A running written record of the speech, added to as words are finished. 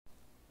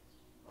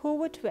Who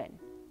would win?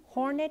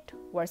 Hornet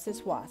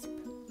vs. Wasp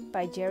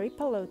by Jerry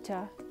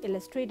Pelota,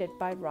 illustrated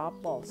by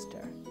Rob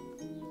Bolster.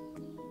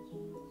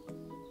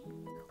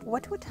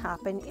 What would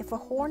happen if a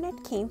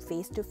hornet came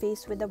face to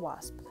face with a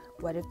wasp?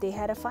 What if they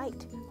had a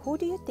fight? Who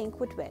do you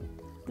think would win?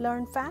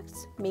 Learn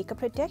facts, make a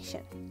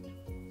prediction.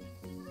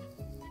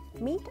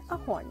 Meet a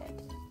hornet.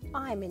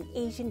 I'm an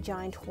Asian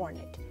giant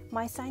hornet.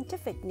 My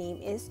scientific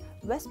name is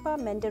Vespa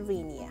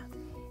mandariniana.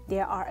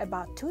 There are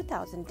about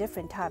 2,000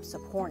 different types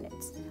of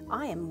hornets.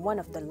 I am one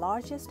of the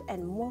largest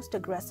and most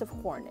aggressive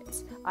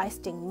hornets. I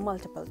sting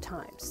multiple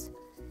times.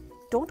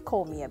 Don't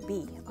call me a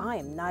bee. I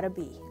am not a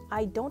bee.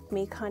 I don't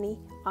make honey.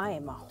 I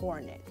am a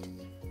hornet.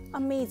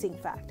 Amazing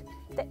fact.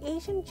 The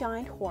Asian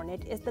giant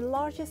hornet is the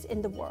largest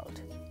in the world.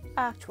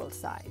 Actual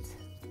size.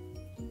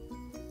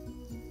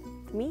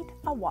 Meet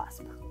a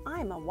wasp.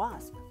 I am a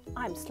wasp.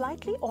 I'm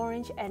slightly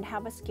orange and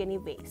have a skinny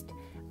waist.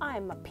 I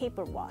am a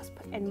paper wasp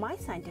and my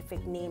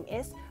scientific name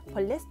is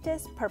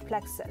Polistes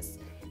perplexus.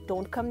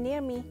 Don't come near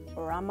me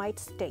or I might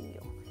sting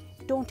you.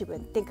 Don't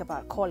even think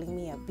about calling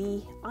me a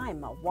bee. I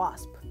am a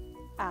wasp.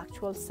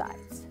 Actual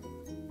size.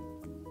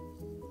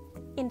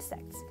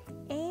 Insects.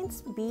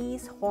 Ants,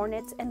 bees,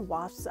 hornets, and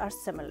wasps are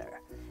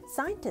similar.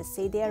 Scientists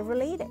say they are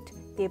related.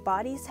 Their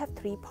bodies have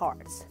three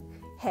parts: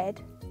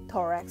 head,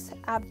 thorax,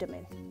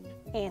 abdomen.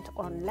 Ant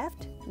on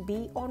left,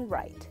 bee on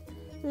right.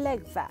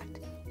 Leg fact.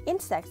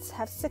 Insects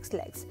have 6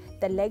 legs.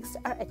 The legs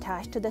are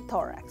attached to the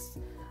thorax.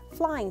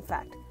 Flying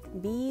fact.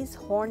 Bees,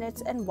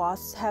 hornets, and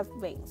wasps have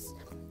wings.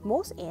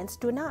 Most ants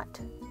do not.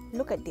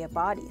 Look at their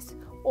bodies.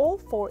 All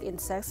 4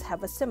 insects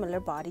have a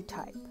similar body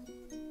type.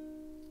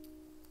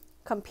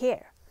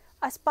 Compare.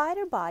 A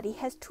spider body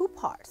has 2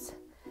 parts: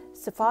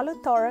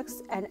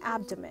 cephalothorax and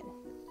abdomen.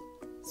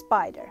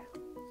 Spider.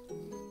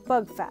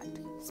 Bug fact.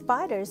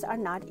 Spiders are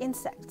not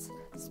insects.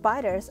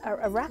 Spiders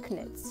are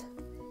arachnids.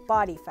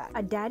 Body fact.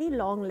 A daddy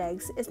long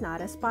legs is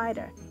not a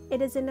spider.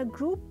 It is in a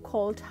group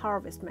called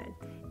harvestmen.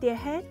 Their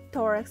head,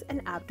 thorax,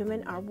 and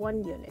abdomen are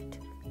one unit.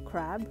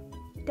 Crab.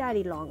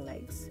 Daddy long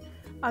legs.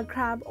 A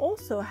crab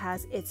also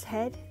has its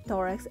head,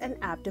 thorax, and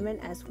abdomen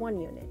as one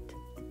unit.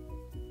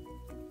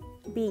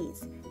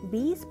 Bees.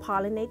 Bees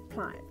pollinate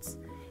plants.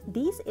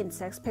 These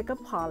insects pick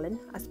up pollen,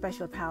 a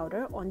special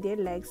powder, on their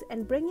legs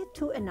and bring it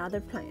to another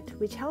plant,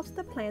 which helps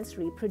the plants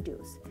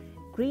reproduce.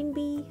 Green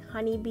bee,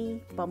 honey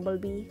bee,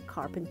 bumblebee,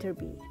 carpenter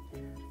bee.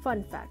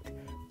 Fun fact.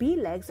 Bee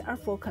legs are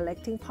for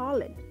collecting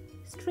pollen.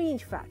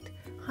 Strange fact.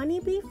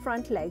 Honeybee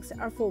front legs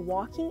are for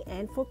walking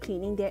and for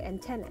cleaning their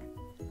antennae.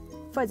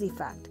 Fuzzy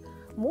fact.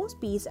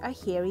 Most bees are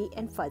hairy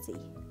and fuzzy.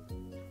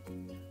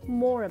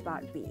 More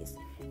about bees.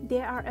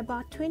 There are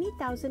about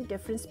 20,000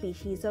 different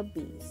species of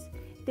bees.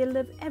 They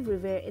live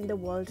everywhere in the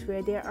world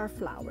where there are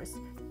flowers.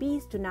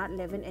 Bees do not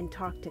live in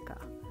Antarctica.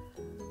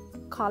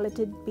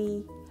 Collated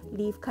bee,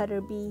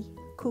 leafcutter bee,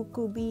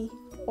 cuckoo bee,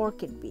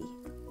 orchid bee.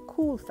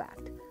 Cool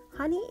fact.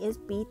 Honey is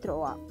bee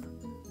throw up.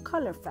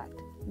 Color fact.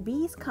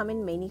 Bees come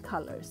in many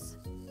colors.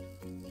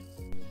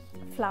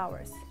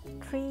 Flowers.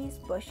 Trees,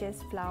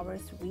 bushes,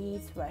 flowers,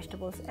 weeds,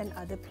 vegetables, and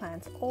other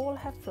plants all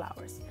have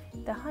flowers.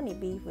 The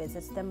honeybee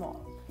visits them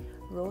all.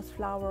 Rose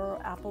flower,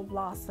 apple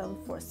blossom,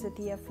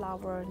 forsythia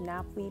flower,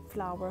 knapweed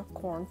flower,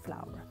 corn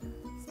flower.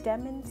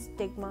 Stamen,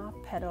 stigma,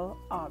 petal,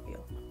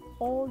 ovule.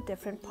 All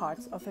different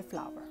parts of a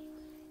flower.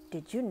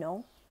 Did you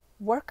know?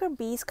 Worker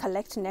bees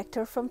collect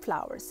nectar from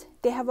flowers.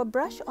 They have a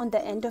brush on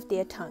the end of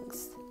their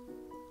tongues.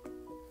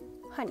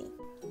 Honey.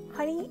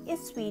 Honey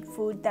is sweet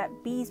food that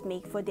bees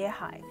make for their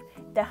hive.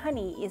 The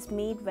honey is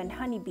made when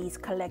honeybees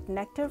collect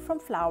nectar from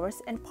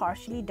flowers and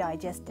partially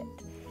digest it.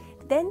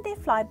 Then they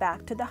fly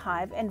back to the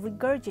hive and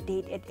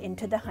regurgitate it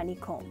into the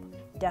honeycomb.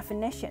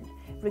 Definition: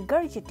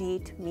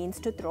 regurgitate means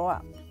to throw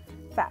up.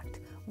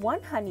 Fact: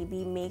 one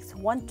honeybee makes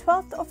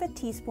 1/12 of a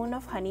teaspoon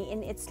of honey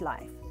in its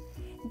life.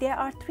 There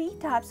are 3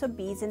 types of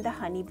bees in the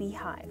honeybee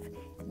hive: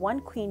 one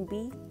queen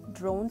bee,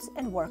 drones,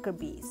 and worker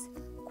bees.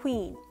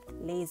 Queen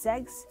lays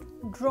eggs,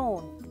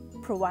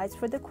 drone provides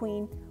for the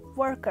queen,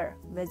 worker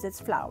visits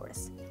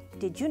flowers.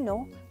 Did you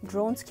know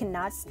drones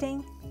cannot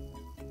sting?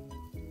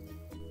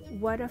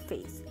 What a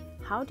face!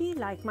 How do you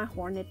like my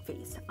hornet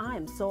face? I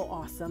am so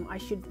awesome. I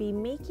should be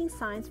making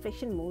science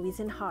fiction movies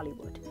in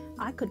Hollywood.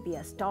 I could be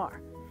a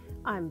star.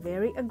 I am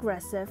very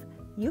aggressive.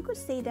 You could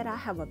say that I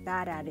have a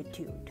bad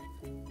attitude.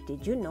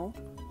 Did you know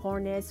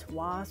hornets,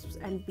 wasps,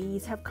 and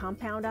bees have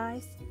compound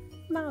eyes?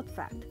 Mouth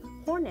fact.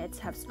 Hornets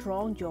have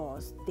strong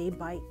jaws. They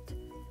bite.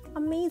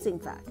 Amazing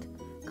fact.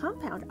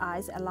 Compound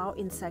eyes allow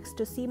insects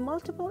to see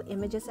multiple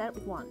images at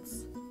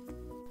once.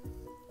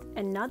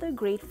 Another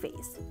great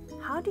face.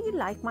 How do you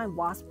like my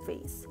wasp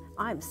face?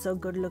 I'm so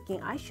good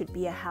looking I should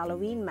be a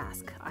Halloween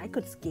mask. I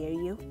could scare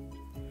you.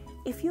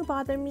 If you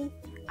bother me,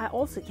 I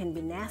also can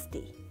be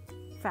nasty.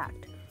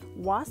 Fact.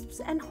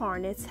 Wasps and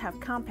hornets have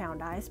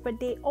compound eyes, but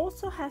they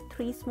also have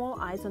 3 small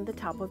eyes on the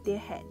top of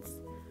their heads.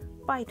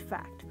 Bite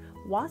fact.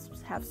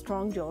 Wasps have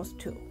strong jaws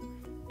too.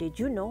 Did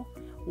you know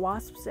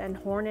wasps and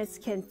hornets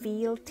can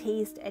feel,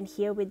 taste, and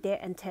hear with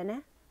their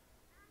antennae?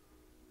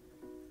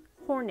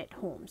 Hornet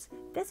homes.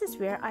 This is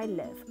where I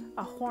live,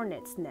 a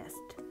hornet's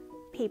nest.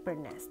 paper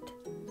nest.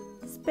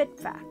 Spit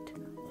fact: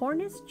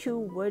 hornets chew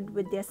wood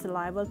with their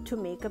saliva to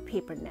make a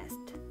paper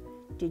nest.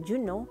 Did you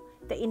know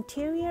the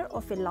interior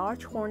of a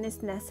large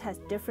hornet's nest has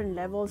different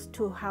levels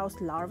to house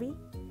larvae?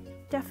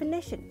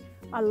 Definition: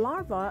 a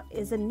larva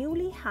is a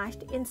newly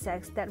hatched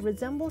insect that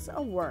resembles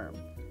a worm.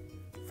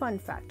 Fun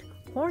fact: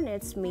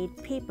 hornets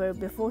made paper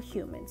before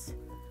humans.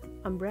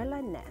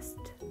 Umbrella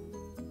nest.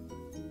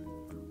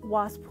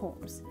 Wasp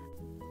homes.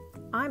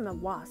 I'm a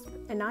wasp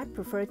and I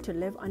prefer to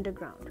live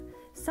underground.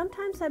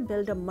 Sometimes I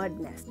build a mud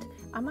nest.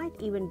 I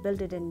might even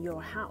build it in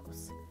your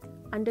house.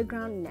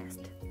 Underground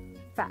nest.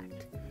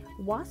 Fact: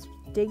 wasps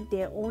dig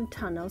their own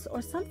tunnels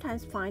or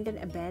sometimes find an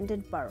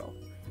abandoned burrow.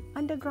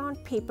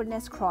 Underground paper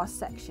nest cross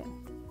section.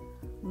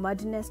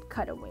 Mud nest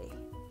cutaway.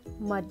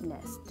 Mud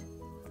nest.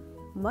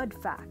 Mud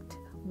fact: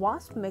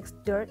 wasps mix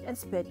dirt and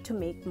spit to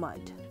make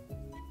mud.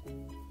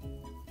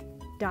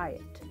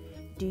 Diet.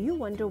 Do you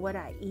wonder what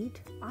I eat?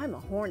 I'm a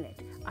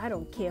hornet. I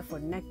don't care for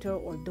nectar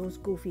or those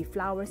goofy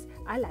flowers.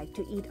 I like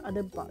to eat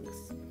other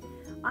bugs.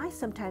 I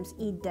sometimes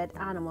eat dead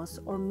animals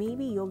or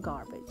maybe your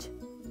garbage.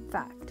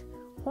 Fact: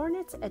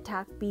 hornets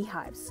attack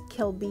beehives,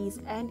 kill bees,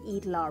 and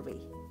eat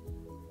larvae.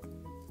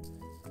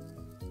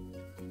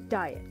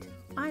 Diet.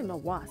 I'm a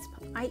wasp.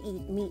 I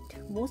eat meat,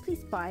 mostly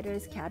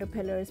spiders,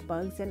 caterpillars,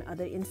 bugs, and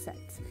other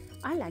insects.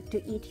 I like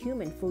to eat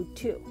human food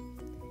too.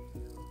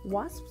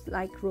 Wasps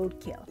like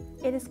roadkill.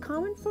 It is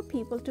common for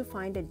people to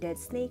find a dead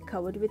snake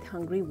covered with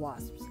hungry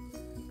wasps.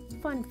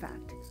 Fun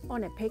fact: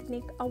 on a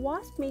picnic, a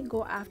wasp may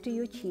go after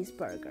your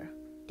cheeseburger.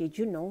 Did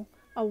you know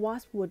a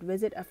wasp would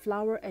visit a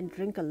flower and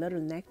drink a little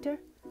nectar?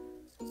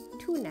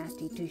 Too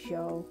nasty to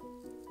show.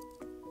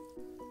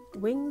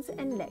 Wings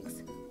and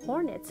legs.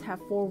 Hornets have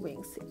 4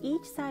 wings.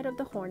 Each side of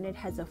the hornet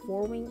has a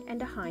forewing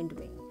and a hind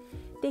wing.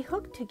 They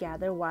hook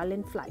together while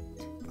in flight.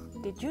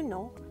 Did you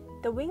know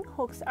the wing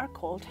hooks are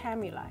called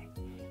hamuli?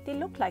 They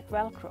look like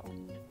Velcro.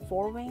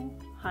 Forewing,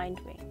 hind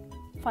wing.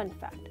 Fun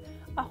fact: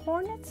 a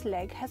hornet's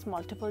leg has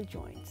multiple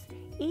joints.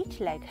 Each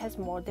leg has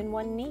more than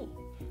 1 knee.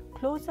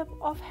 Close-up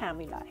of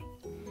hamuli.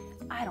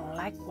 I don't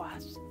like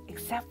wasps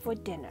except for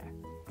dinner.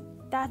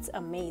 That's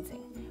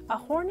amazing. A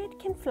hornet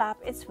can flap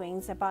its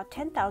wings about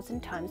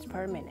 10,000 times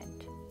per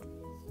minute.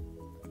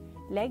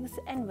 Legs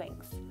and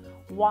wings.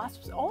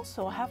 Wasps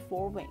also have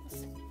 4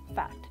 wings.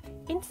 Fact: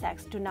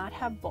 insects do not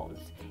have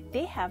bones.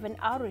 They have an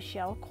outer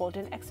shell called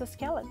an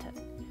exoskeleton.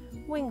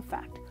 Wing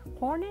fact: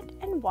 hornet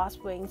and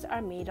wasp wings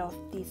are made of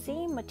the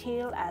same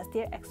material as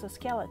their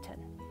exoskeleton.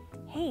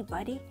 Hey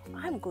buddy,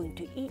 I'm going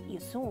to eat you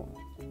soon.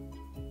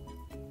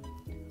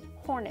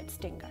 Hornet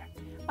stinger.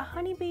 A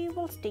honeybee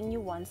will sting you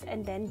once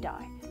and then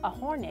die. A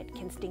hornet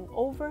can sting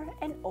over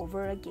and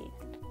over again.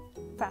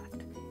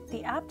 Fact: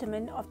 the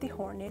abdomen of the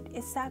hornet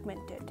is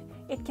segmented.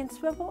 It can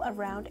swivel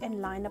around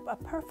and line up a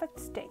perfect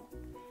sting.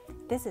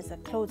 This is a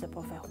close-up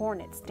of a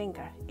hornet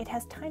stinger. It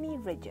has tiny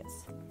ridges.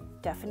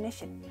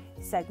 Definition: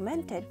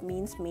 segmented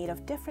means made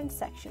of different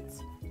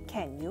sections.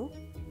 Can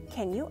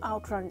you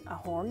outrun a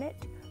hornet?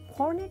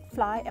 Hornet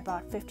fly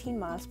about 15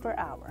 miles per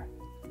hour.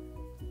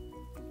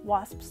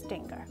 Wasp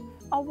stinger.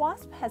 A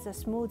wasp has a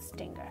smooth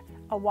stinger.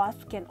 A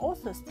wasp can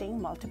also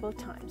sting multiple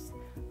times.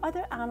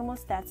 Other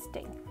animals that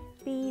sting: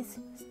 bees,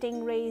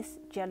 stingrays,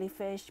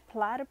 jellyfish,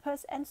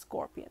 platypus, and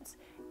scorpions.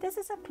 This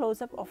is a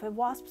close-up of a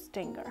wasp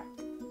stinger.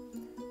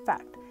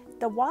 Fact: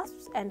 the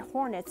wasp's and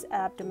hornet's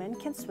abdomen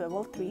can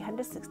swivel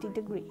 360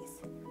 degrees.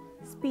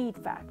 Speed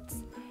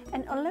facts: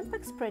 an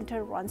Olympic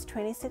sprinter runs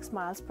 26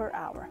 miles per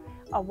hour.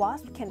 A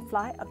wasp can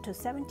fly up to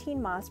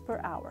 17 miles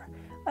per hour.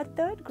 A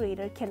 3rd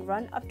grader can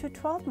run up to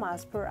 12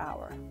 miles per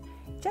hour.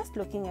 Just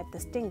looking at the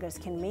stingers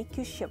can make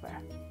you shiver.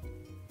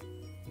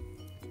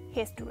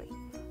 History.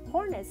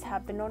 Hornets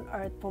have been on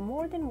Earth for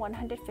more than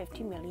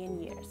 150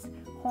 million years.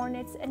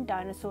 Hornets and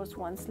dinosaurs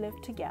once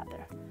lived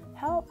together.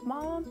 Help,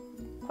 Mom!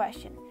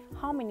 Question: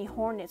 how many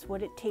hornets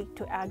would it take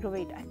to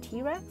aggravate a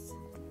T-Rex?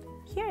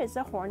 Here is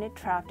a hornet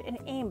trapped in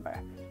amber.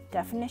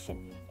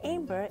 Definition: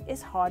 amber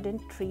is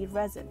hardened tree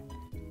resin.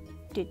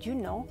 Did you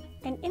know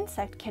an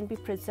insect can be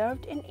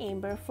preserved in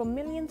amber for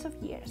millions of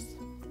years?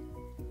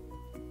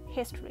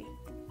 History.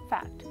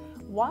 Fact: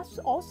 wasps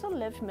also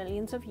lived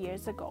millions of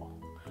years ago.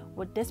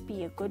 Would this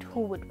be a good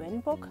Who Would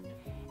Win book?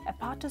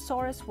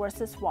 Apatosaurus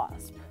versus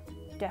wasp.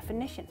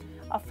 Definition: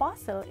 a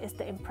fossil is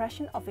the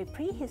impression of a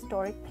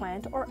prehistoric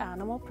plant or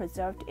animal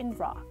preserved in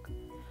rock.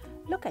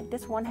 Look at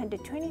this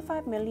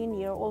 125 million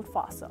year old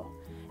fossil.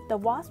 The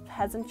wasp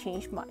hasn't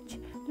changed much.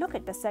 Look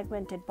at the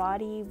segmented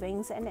body,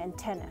 wings, and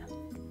antenna.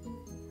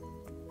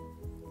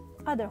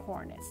 Other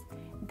hornets.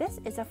 This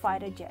is a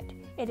fighter jet.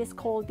 It is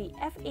called the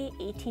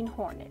FA-18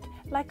 Hornet.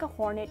 Like a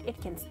hornet,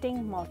 it can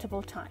sting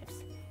multiple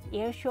times.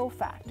 Air show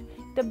fact: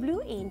 the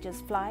Blue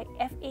Angels fly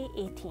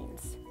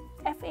FA-18s.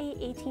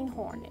 FA-18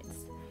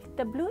 Hornets.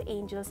 The Blue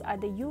Angels are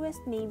the U.S.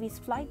 Navy's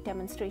flight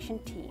demonstration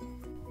team.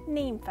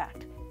 Name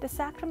fact: the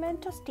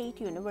Sacramento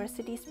State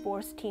University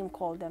sports team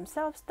called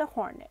themselves the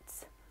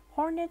Hornets.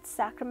 Hornets,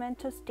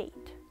 Sacramento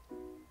State.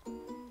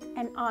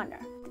 An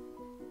honor.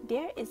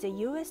 There is a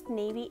U.S.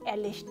 Navy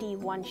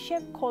LHD-1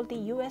 ship called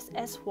the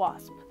USS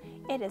Wasp.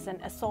 It is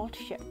an assault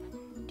ship.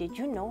 Did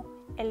you know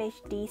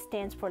LHD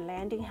stands for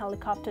Landing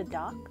Helicopter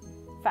Dock?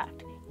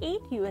 Fact, 8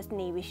 US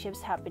Navy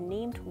ships have been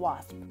named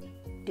Wasp.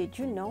 Did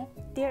you know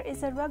there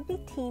is a rugby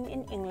team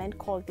in England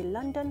called the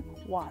London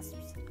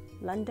Wasps?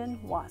 London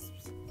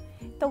Wasps.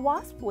 The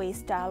Wasp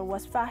waist style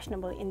was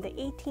fashionable in the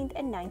 18th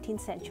and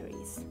 19th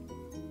centuries.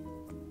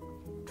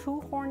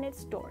 True Hornet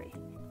story.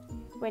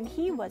 When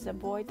he was a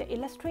boy, the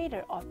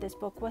illustrator of this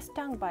book was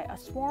stung by a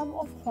swarm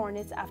of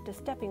hornets after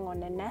stepping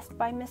on a nest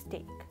by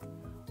mistake.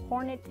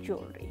 Hornet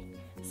jewelry.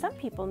 Some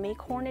people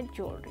make hornet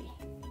jewelry.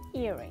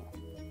 Earring.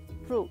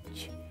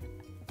 Brooch.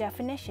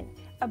 Definition.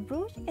 A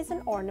brooch is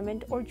an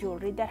ornament or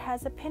jewelry that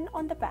has a pin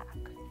on the back.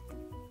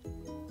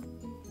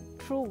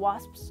 True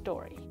Wasp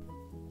story.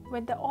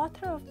 When the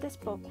author of this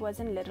book was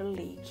in Little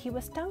League, he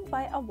was stung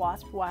by a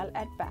wasp while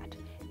at bat.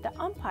 The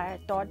umpire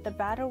thought the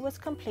batter was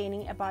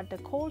complaining about the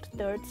cold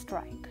third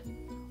strike.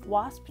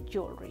 Wasp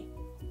jewelry.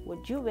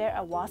 Would you wear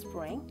a wasp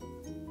ring?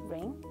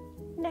 Ring.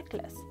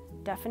 Necklace.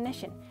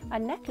 Definition. A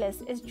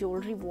necklace is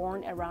jewelry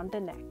worn around the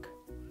neck.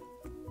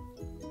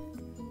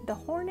 The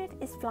hornet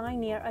is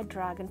flying near a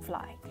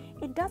dragonfly.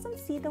 It doesn't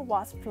see the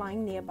wasp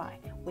flying nearby.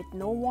 With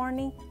no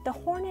warning, the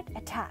hornet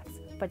attacks,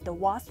 but the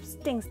wasp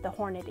stings the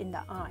hornet in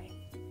the eye.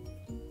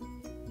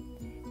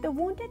 The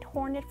wounded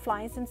hornet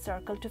flies in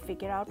circle to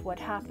figure out what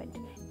happened.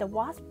 The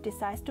wasp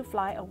decides to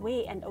fly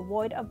away and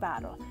avoid a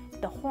battle.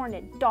 The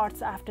hornet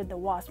darts after the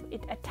wasp.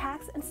 It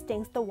attacks and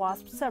stings the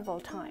wasp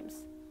several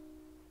times.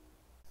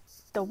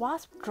 The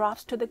wasp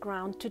drops to the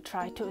ground to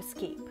try to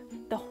escape.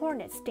 The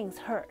hornet stings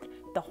her.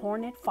 The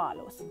hornet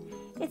follows.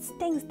 It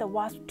stings the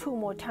wasp 2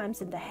 more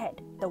times in the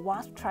head. The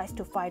wasp tries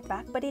to fight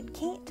back, but it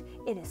can't.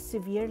 It is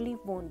severely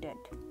wounded.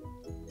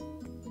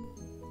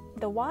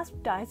 The wasp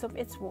dies of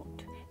its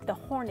wound. The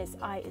hornet's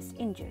eye is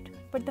injured,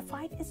 but the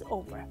fight is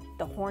over.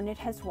 The hornet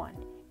has won.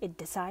 It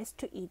decides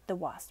to eat the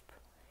wasp.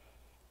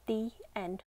 The end.